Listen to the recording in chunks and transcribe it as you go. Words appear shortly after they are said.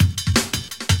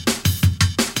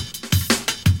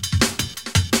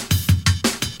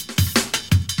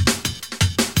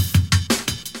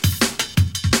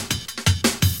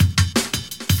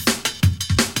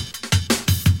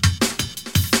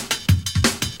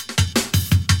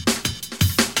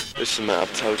Listen, mate,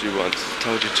 I've told you once,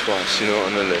 told you twice, you're not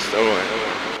on the list,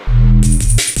 alright?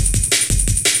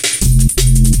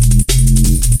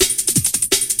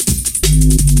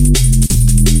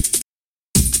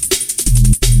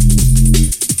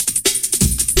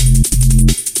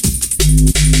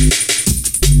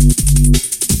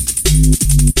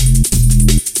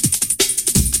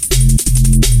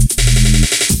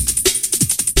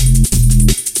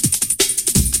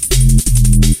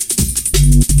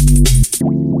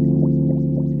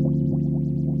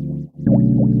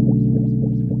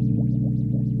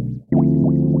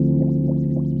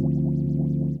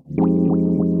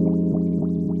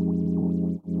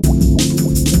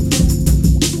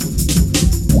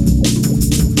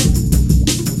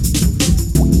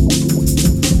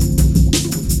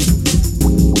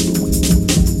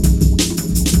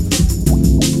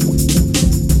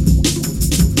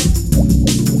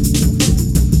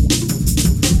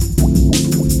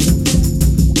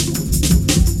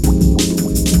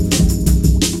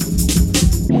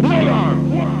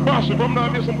 From now,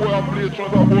 there's some boy I play tunes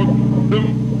about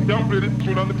them can't play the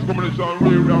tune and the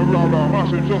combination, rah, rah, rah,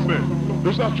 massive, just me.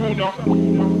 This is a tune now.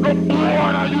 No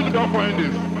boy, you can find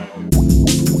this.